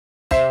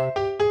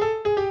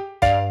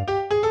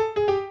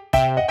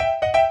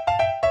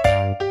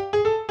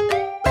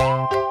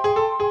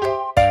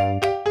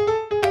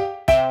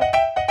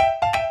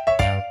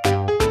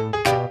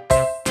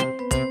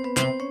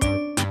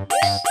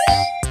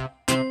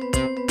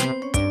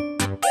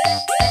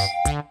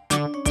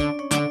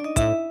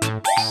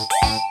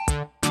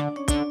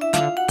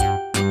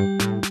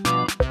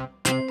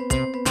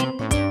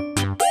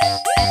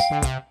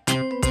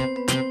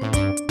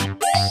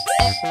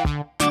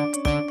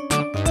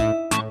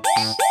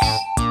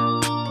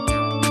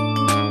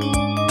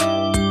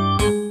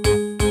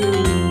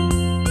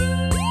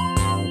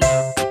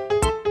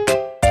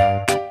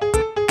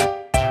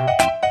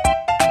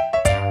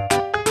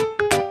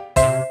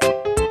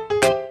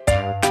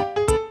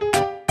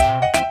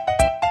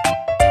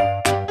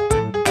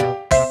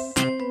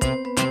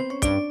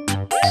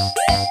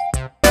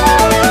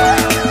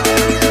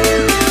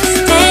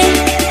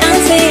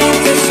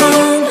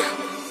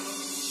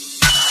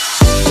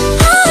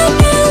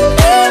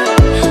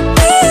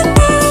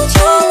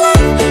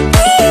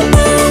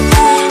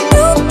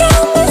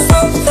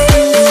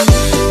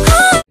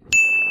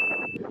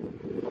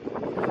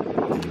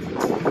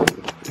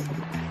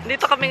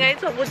Dito kami ngayon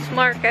sa Woods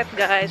Market,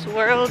 guys.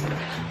 World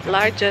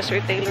largest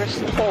retailer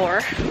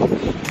store.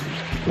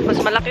 Mas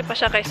malaki pa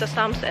siya kaysa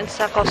Sam's and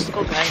sa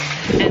Costco, guys.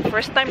 And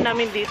first time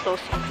namin dito.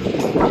 So,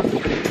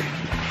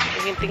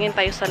 tingin-tingin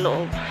tayo sa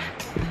loob.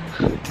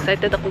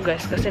 Excited ako,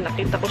 guys, kasi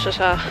nakita ko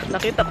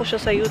siya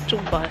sa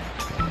YouTube ba.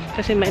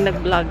 Kasi may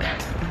nag-vlog.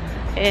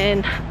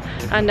 And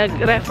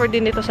nag-refer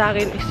din ito sa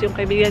akin is yung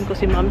kaibigan ko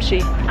si Ma'am Shi.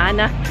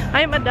 Ana.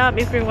 Hi,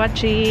 madam, if you're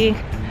watching.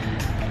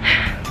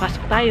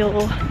 Pasok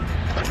tayo.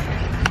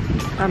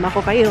 Tama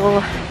ko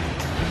kayo.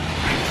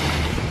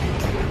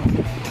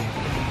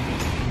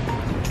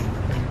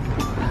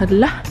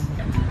 Hala.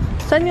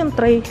 Saan yung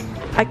tray?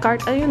 Ay,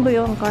 cart. Ayun ba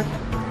yun? Cart.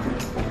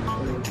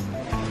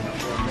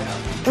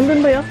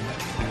 Andun ba yun?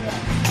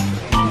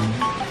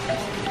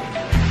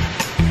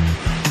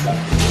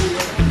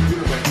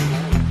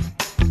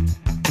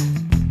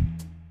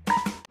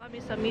 Kami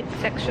sa meat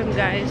section,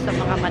 guys. Sa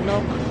mga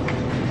manok.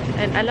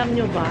 And alam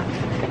nyo ba,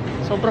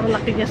 sobrang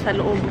laki niya sa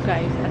loob,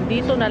 guys.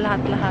 Andito na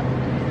lahat-lahat.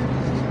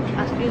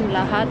 As in,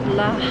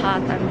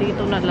 lahat-lahat.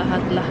 Andito na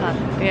lahat-lahat.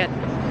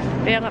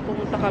 Kaya nga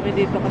pumunta kami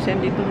dito kasi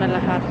andito na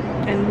lahat.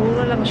 And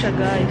mura lang siya,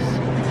 guys.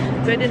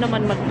 Pwede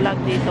naman mag-vlog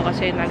dito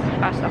kasi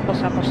nag-ask ako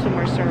sa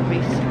customer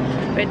service.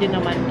 Pwede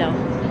naman daw.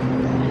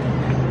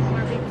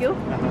 Barbecue?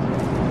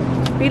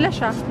 Pila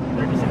siya?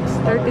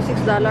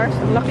 $36.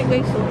 Ang laki,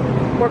 guys. Oh.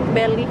 Pork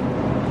belly.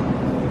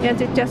 Yan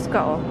si Cheska,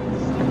 oh.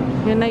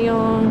 Yan na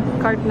yung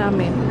cart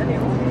namin.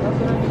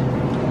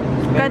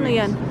 Kano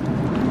yan?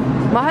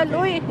 Mahal,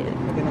 uy.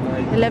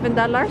 $11.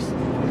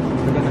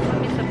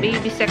 Sa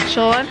baby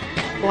section.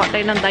 Buha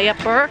tayo ng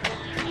diaper.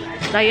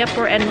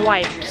 Diaper and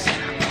wipes.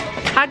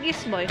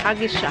 Huggies, boy.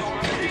 Huggies siya.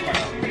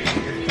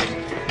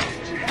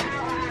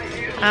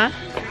 Ha?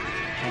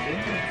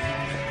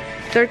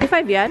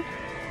 35 yan?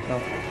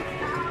 No.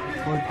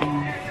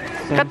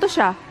 40. Kato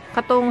siya.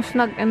 Katong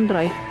snug and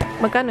dry.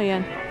 Magkano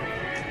yan?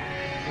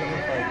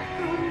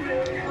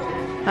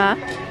 Ha?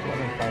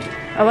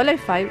 Ah, walay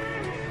 5.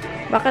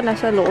 Baka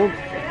nasa loob.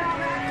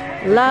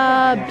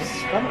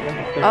 Labs.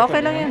 Ah,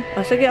 okay lang yan.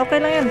 Oh, sige, okay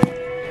lang yan.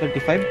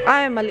 35?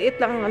 Ay, maliit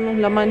lang ang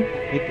anong laman.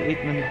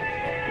 88 man.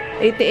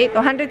 88.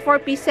 104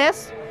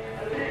 pieces.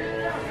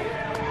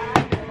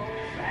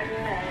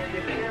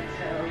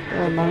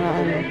 Oh, mga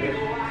ano.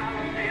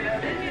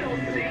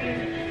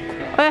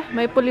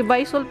 May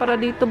polybisol para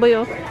dito ba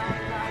yun?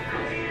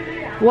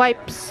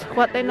 Wipes.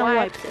 Kuha tayo ng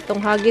wipes. Itong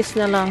hagis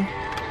na lang.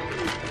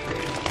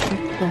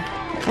 Ito.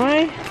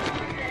 Ay.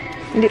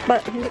 Hindi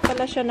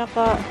pala siya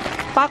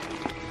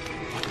naka-pack.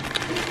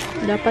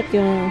 Dapat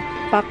yung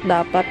pack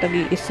dapat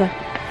tagi-isa.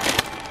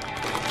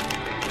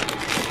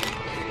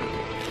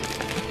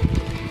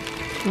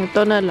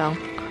 Ito na lang.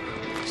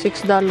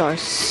 $6.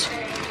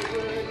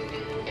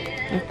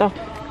 Ito.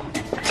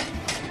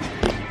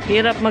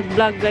 Hirap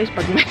mag-vlog, guys,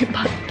 pag may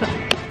bata.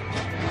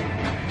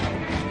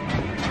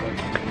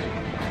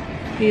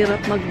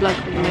 Hirap mag-vlog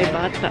pag may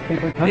bata.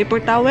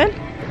 Paper towel?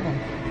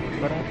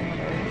 Barato na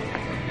tayo.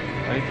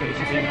 Ay,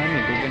 isa kayo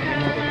namin.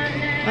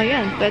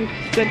 Ayan,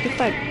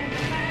 25.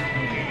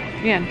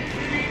 Ayan.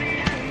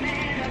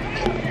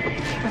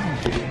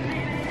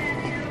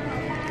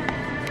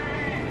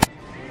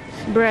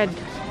 Bread.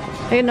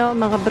 Ayun o,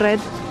 mga bread.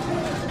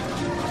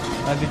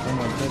 Abit mo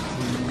mo.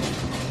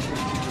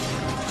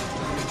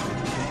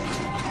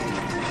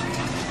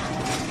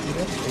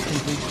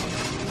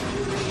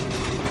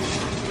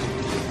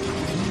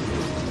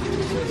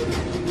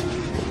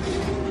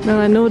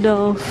 Mga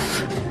noodles.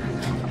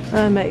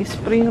 May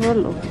spring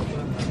roll. Oh.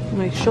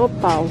 May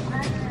siopaw.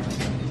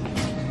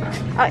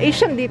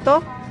 Asian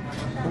dito.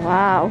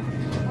 Wow.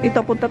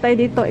 Dito, punta tayo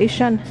dito.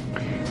 Asian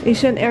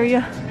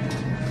area.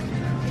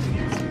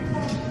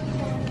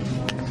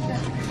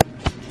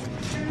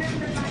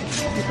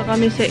 Dito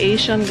kami sa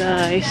Asian,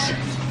 guys.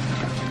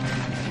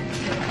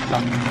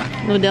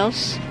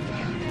 Noodles.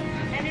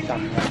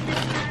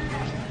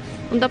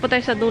 Punta pa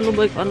tayo sa dulo,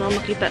 boy, kung ano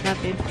makita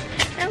natin.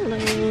 Hello.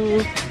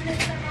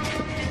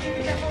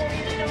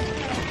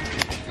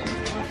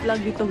 Vlog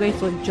dito, guys.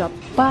 So,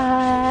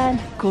 Japan,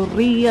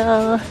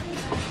 Korea.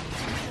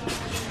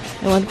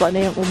 Ewan ko ano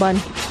yung uban.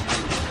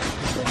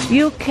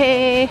 UK.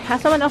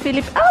 Asa man ang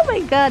Philippines? Oh my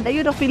God!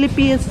 Ayun ang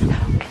Philippines!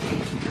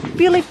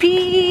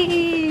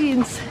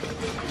 Philippines!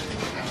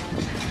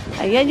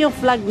 Ayan yung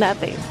flag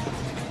natin.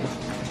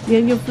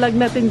 Yan yung flag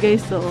natin,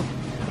 guys. So,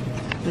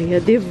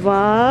 ayan,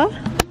 diba?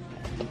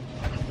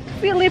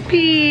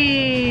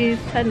 Philippines!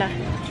 Sana?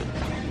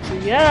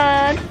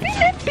 Ayan!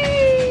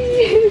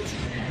 Philippines!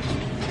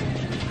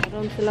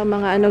 Meron sila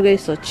mga ano,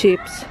 guys. So,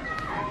 chips.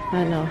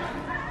 Ano?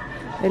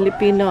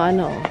 Filipino,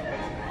 ano?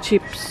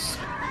 Chips.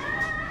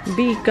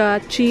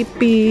 Bika,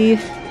 chippy.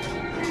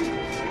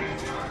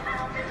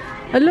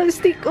 Hello,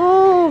 stick,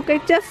 oh! Kay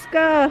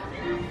Cheska!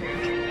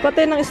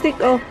 Patay ng stick,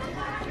 oh.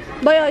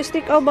 Boy, oh,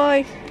 stick, oh,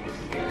 boy.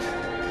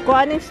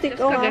 Kuhaan yung stick,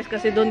 oh, guys,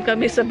 kasi doon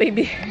kami sa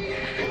baby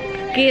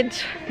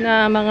kids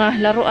na mga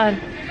laruan.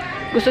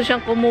 Gusto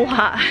siyang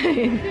kumuha.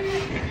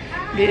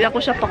 Hindi ako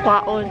siya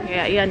pakwaon.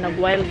 Kaya, yan,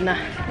 nag-wild na.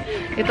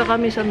 Ito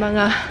kami sa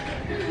mga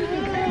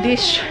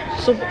dish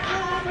soup.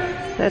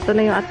 So, ito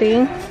na yung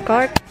ating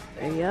cart.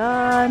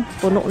 Ayan,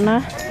 puno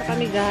na. Ito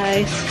kami,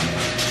 guys.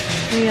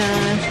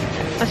 Ayan.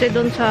 Kasi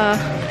doon sa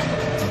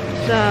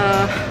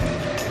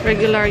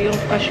regular yung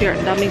cashier,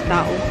 daming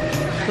tao.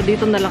 So,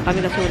 dito na lang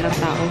kami kasi walang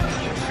tao.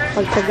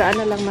 Pagtagaan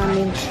na lang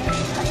namin.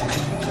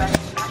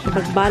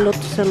 Pagbalot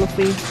sa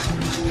lupi.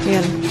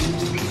 Ayan.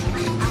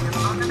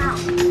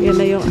 Yan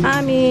na yung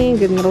aming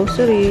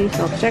grocery.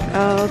 So, check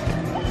out.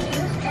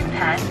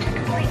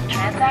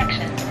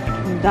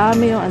 Ang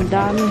dami yung, ang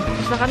dami.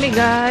 Basta kami,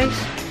 guys.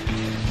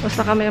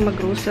 Basta kami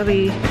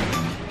mag-grocery.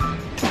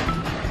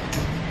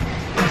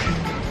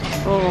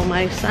 Oh,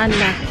 may sun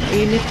na.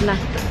 Init na.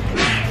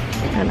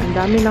 Yan, ang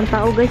dami ng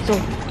tao, guys.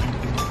 Oh.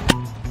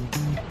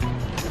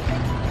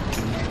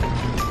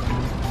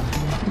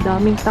 Ang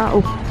daming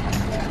tao.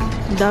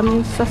 Ang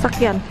daming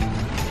sasakyan.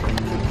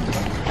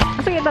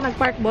 Asa kita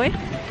nag-park, boy?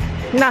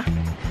 Na.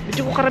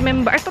 Medyo ko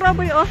ka-remember. Ito na,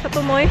 boy, oh. Sa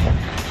tumoy.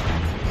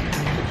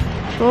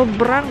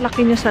 Sobrang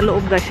laki niya sa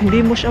loob, guys.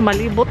 Hindi mo siya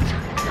malibot.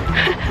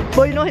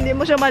 Boy, no? Hindi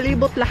mo siya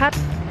malibot lahat.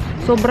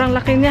 Sobrang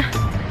laki niya.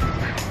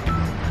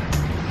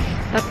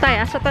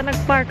 Tatay, asa ta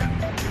nag-park?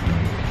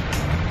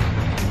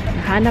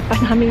 Hanap pa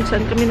namin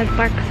saan kami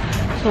nag-park.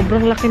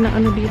 Sobrang laki ng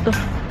ano dito.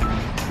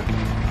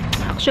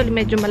 Actually,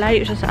 medyo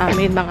malayo siya sa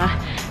amin. Mga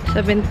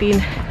 17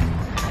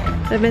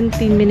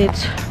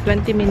 minutes,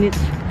 20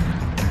 minutes.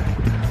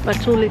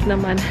 But sulit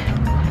naman.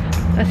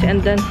 Kasi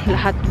andan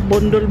lahat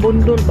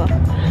bundol-bundol ba?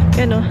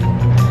 Yan o.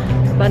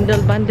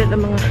 Bundle-bundle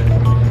ang mga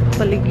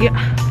paligya.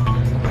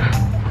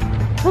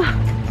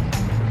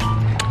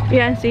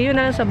 Yan, see you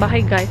na lang sa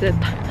bahay, guys. At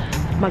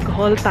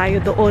mag-haul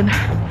tayo doon.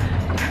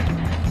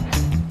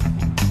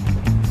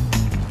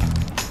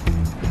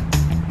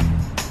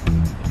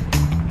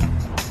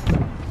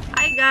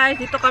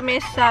 Guys, dito kami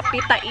sa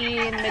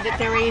Pitain,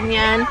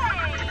 Mediterranean.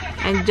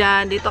 And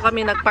dyan, dito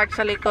kami nag-park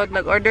sa likod.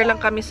 Nag-order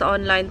lang kami sa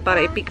online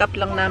para i-pick up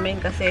lang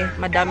namin kasi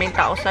madaming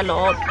tao sa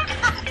loob.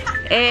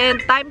 And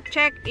time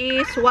check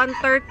is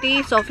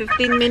 1:30, so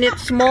 15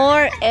 minutes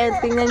more. And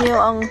tingnan nyo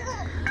ang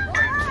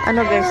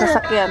ano, guys,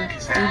 sasakyan.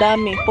 Ang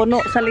dami.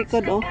 Puno sa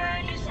likod, oh.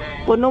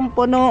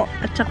 Punong-puno.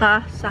 At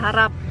saka sa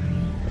harap.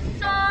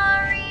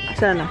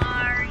 Sana.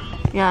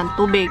 Yan,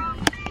 tubig.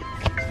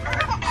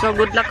 So,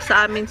 good luck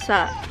sa amin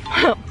sa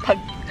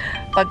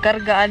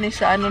pagkargaan ni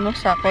sa ano, no,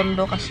 sa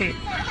kondo kasi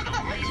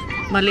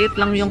maliit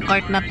lang yung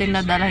cart natin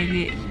na dala,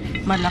 hindi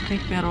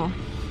malaki, pero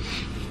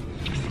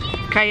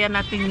kaya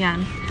natin yan.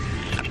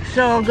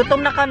 So,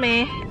 gutom na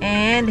kami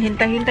and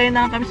hintay-hintay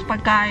na kami sa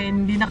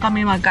pagkain. Hindi na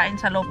kami magkain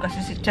sa loob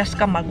kasi si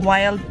Cheska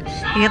mag-wild.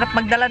 Hirap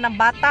magdala ng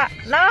bata.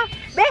 No?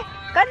 Be,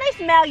 can I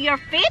smell your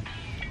feet?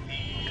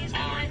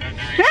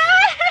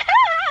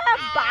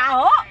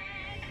 Baho!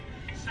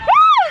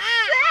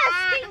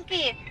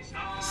 Stinky!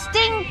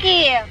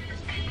 Stinky!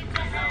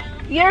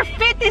 Your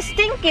feet is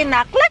stinky,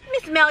 nak. Let me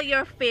smell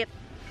your feet.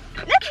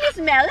 Let me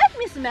smell, let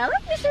me smell,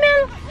 let me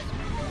smell.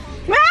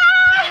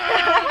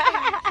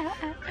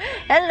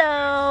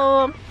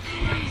 Hello!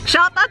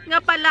 Shoutout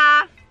nga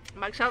pala.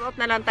 Mag-shoutout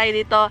na lang tayo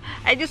dito.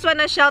 I just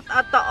wanna shout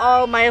out to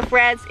all my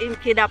friends in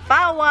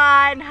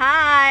Kidapawan.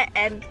 Hi!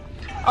 And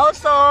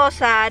also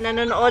sa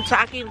nanonood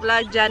sa aking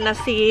vlog dyan na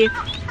si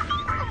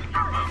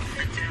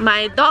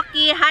my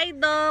Doki. Hi,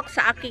 Doc!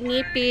 Sa aking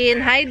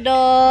ngipin. Hi,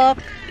 Doc!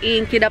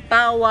 In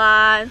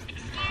Kidapawan.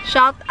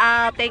 Shout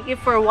out. Thank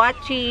you for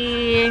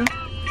watching.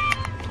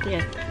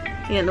 Yan.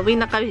 Yan. Uwi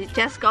na kami si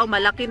Cheska. Oh,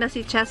 malaki na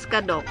si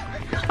Cheska, Doc.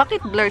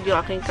 Bakit blurred yung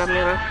aking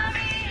camera?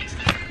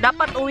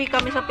 Dapat uwi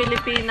kami sa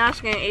Pilipinas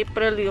ngayong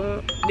April yung,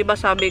 di ba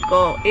sabi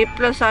ko,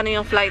 April sana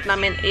yung flight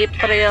namin,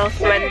 April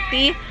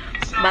 20,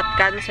 but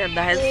cancel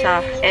dahil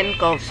sa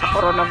NCOV, sa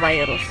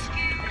coronavirus.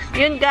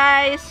 Yun,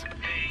 guys.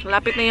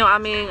 Lapit na yung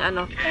aming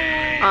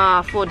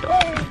food.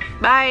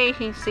 Bye!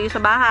 See you sa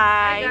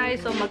bahay! Hi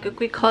guys! So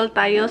mag-quick haul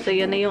tayo. So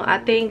yan na yung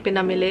ating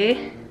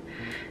pinamili.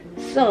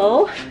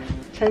 So,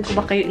 saan ko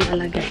ba kayo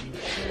ilalagay?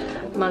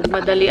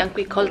 Magmadali ang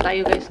quick haul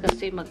tayo, guys,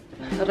 kasi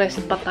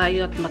mag-rest pa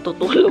tayo at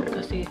matutulog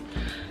kasi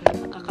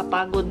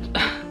nakakapagod.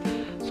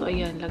 So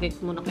ayan, lagay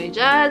ko muna kayo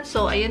dyan.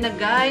 So ayan na,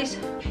 guys.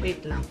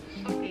 Wait lang.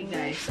 Okay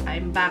guys,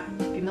 I'm back.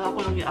 Kinuha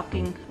ko lang yung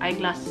aking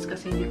eyeglasses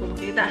kasi hindi ko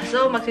makita.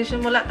 So,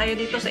 magsisimula tayo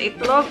dito sa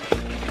itlog.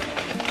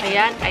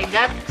 Ayan, I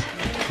got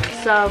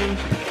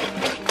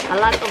a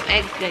lot of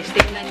eggs, guys.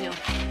 Tingnan nyo.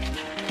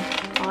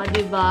 O,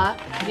 diba?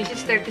 This is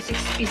 36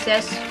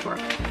 pieces for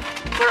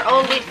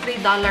only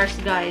 $3,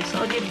 guys.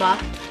 O, diba?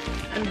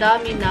 Ang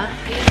dami na.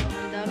 Ayan,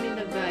 ang dami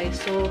na,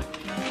 guys. So,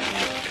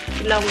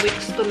 ilang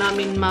weeks to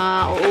namin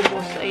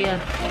mauubos.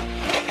 Ayan.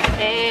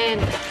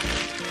 And,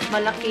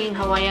 malaking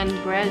Hawaiian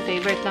bread.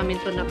 Favorite namin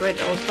to na bread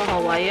also,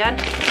 Hawaiian.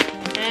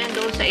 And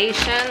doon sa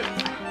Asian,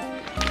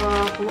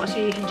 kuha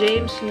si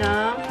James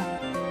na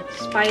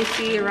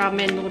spicy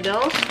ramen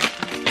noodles.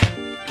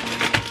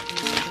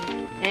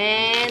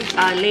 And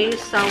Lay's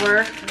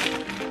sour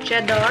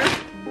cheddar.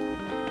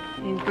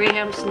 And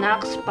Graham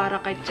snacks para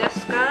kay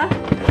Cheska.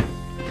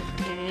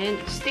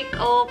 And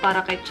stick-o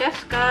para kay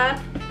Cheska.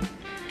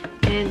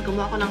 And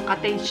kumuha ko ng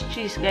cottage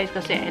cheese, guys,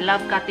 kasi I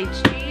love cottage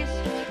cheese.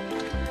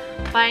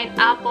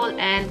 Pineapple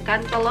and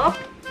cantaloupe.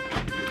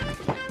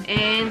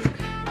 And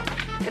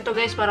ito,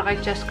 guys, para kay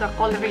Cheska,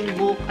 coloring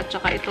book at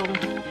saka itong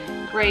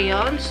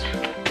crayons.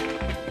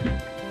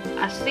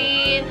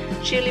 Asin,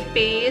 chili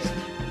paste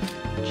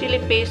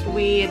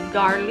with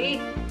garlic.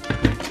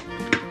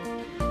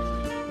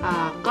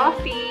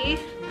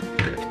 Coffee,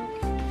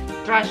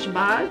 trash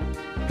bag.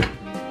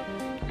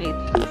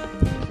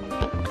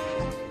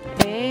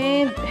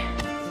 And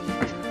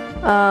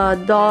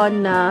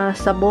Dawn na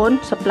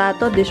sabon sa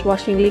plato,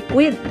 dishwashing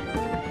liquid,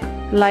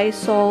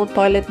 Lysol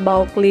toilet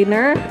bowl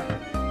cleaner,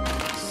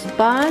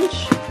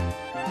 sponge,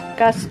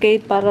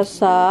 Cascade para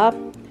sa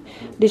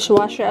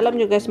dishwasher. Alam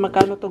nyo, guys,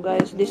 magkano to,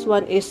 guys? This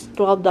one is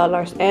 $12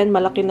 and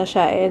malaki na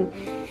siya. And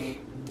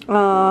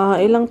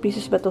ilang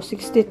pieces ba to?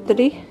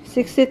 63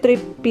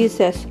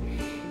 pieces.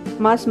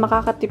 Mas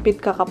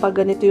makakatipid ka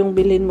kapag ganito yung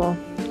bilhin mo.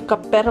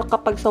 Pero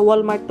kapag sa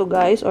Walmart to,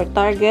 guys, or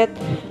Target,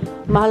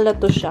 mahal na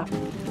to siya.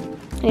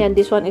 Ayan,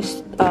 this one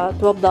is $12.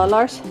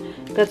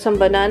 Got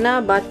some banana,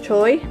 bok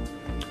choy,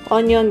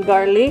 onion,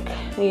 garlic.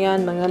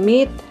 Ayan, mga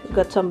meat.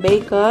 Got some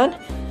bacon.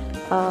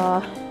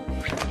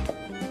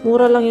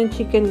 Mura lang yung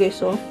chicken,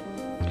 guys, oh.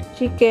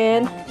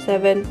 Chicken,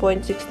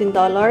 $7.16.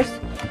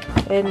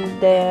 And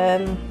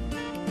then,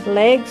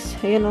 legs.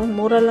 Ayan, oh.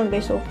 Mura lang,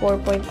 guys, oh.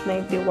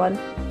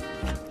 $4.91.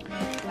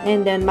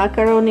 And then,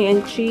 macaroni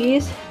and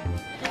cheese.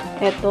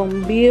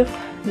 Etong beef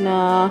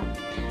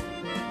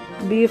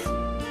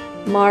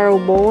marrow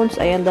bones.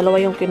 Ayan, dalawa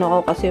yung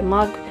kinuha ko kasi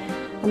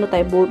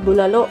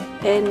bulalo.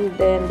 And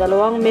then,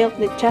 dalawang milk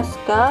ni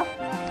Cheska.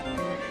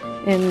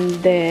 And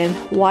then,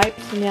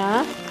 wipes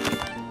niya.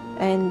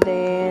 And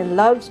then,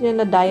 loves niya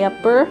na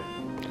diaper.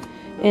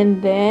 And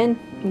then,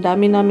 ang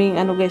dami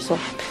naming, guys, so,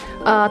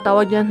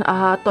 tawag yan,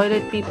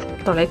 toilet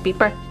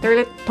paper.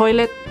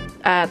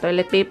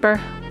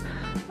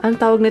 Ang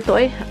tawag nito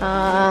ay,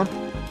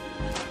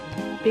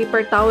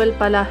 paper towel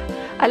pala.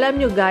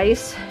 Alam nyo,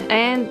 guys,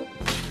 and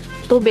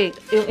tubig.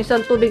 Yung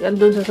isang tubig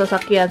andun sa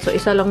sasakyan. So,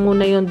 isa lang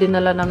muna yung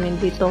dinala namin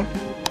dito.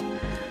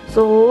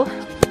 So,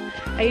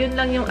 ayun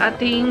lang yung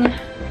ating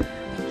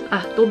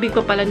tubig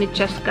ko pala ni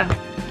Cheska.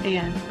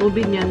 Ayan,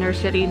 tubig niya,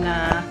 nursery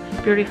na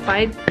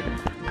purified.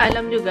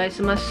 Alam nyo, guys,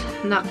 mas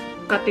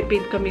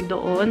nakatipid kami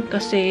doon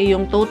kasi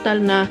yung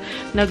total na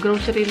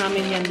grocery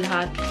namin yan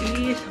lahat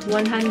is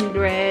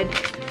 $184.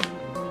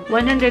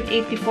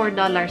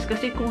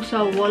 Kasi kung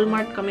sa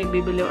Walmart kami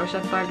bibili or sa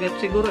Target,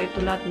 siguro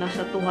ito lahat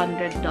nasa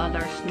 $200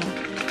 na.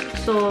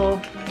 So,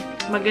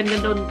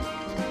 maganda doon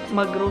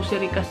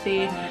mag-grocery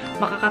kasi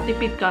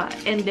makakatipid ka,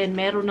 and then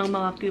meron ng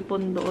mga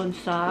coupon doon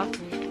sa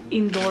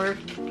indoor,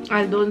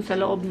 doon sa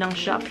loob ng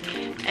shop.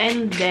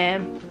 And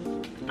then,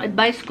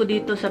 advice ko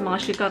dito sa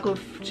mga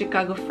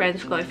Chicago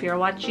friends ko, if you're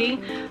watching,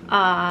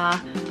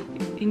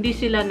 hindi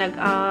sila ng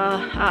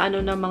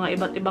mga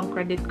iba't ibang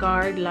credit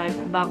card like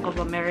Bank of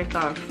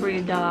America,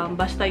 Freedom,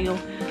 basta yung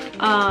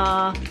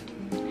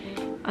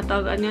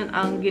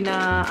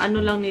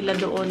lang nila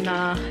doon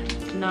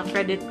na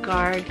credit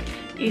card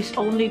is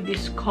only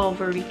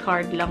Discovery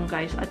card lang,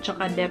 guys, at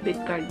saka debit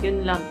card.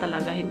 Yun lang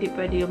talaga, hindi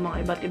pwede yung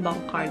mga iba't ibang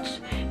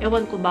cards.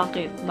 Ewan ko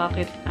bakit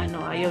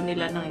ayaw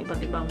nila ng iba't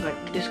ibang card.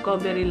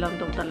 Discovery lang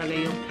daw talaga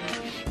yung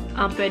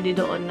pwede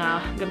doon na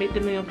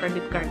gamitin mo yung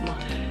credit card mo.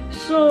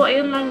 So,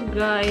 ayun lang,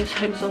 guys.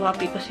 I'm so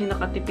happy kasi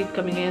nakatipid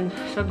kami ngayon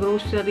sa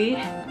grocery.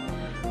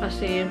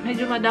 Kasi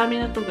medyo madami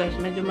na to, guys.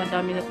 Medyo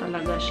madami na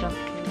talaga siya.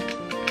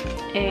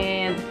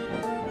 And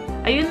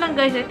ayun lang,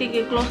 guys. I think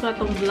i-close na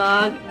tong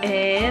vlog.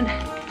 And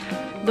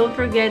don't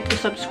forget to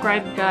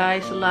subscribe,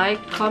 guys. Like,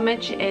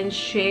 comment, and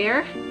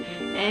share.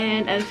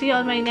 And I'll see you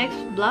on my next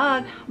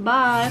vlog.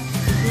 Bye!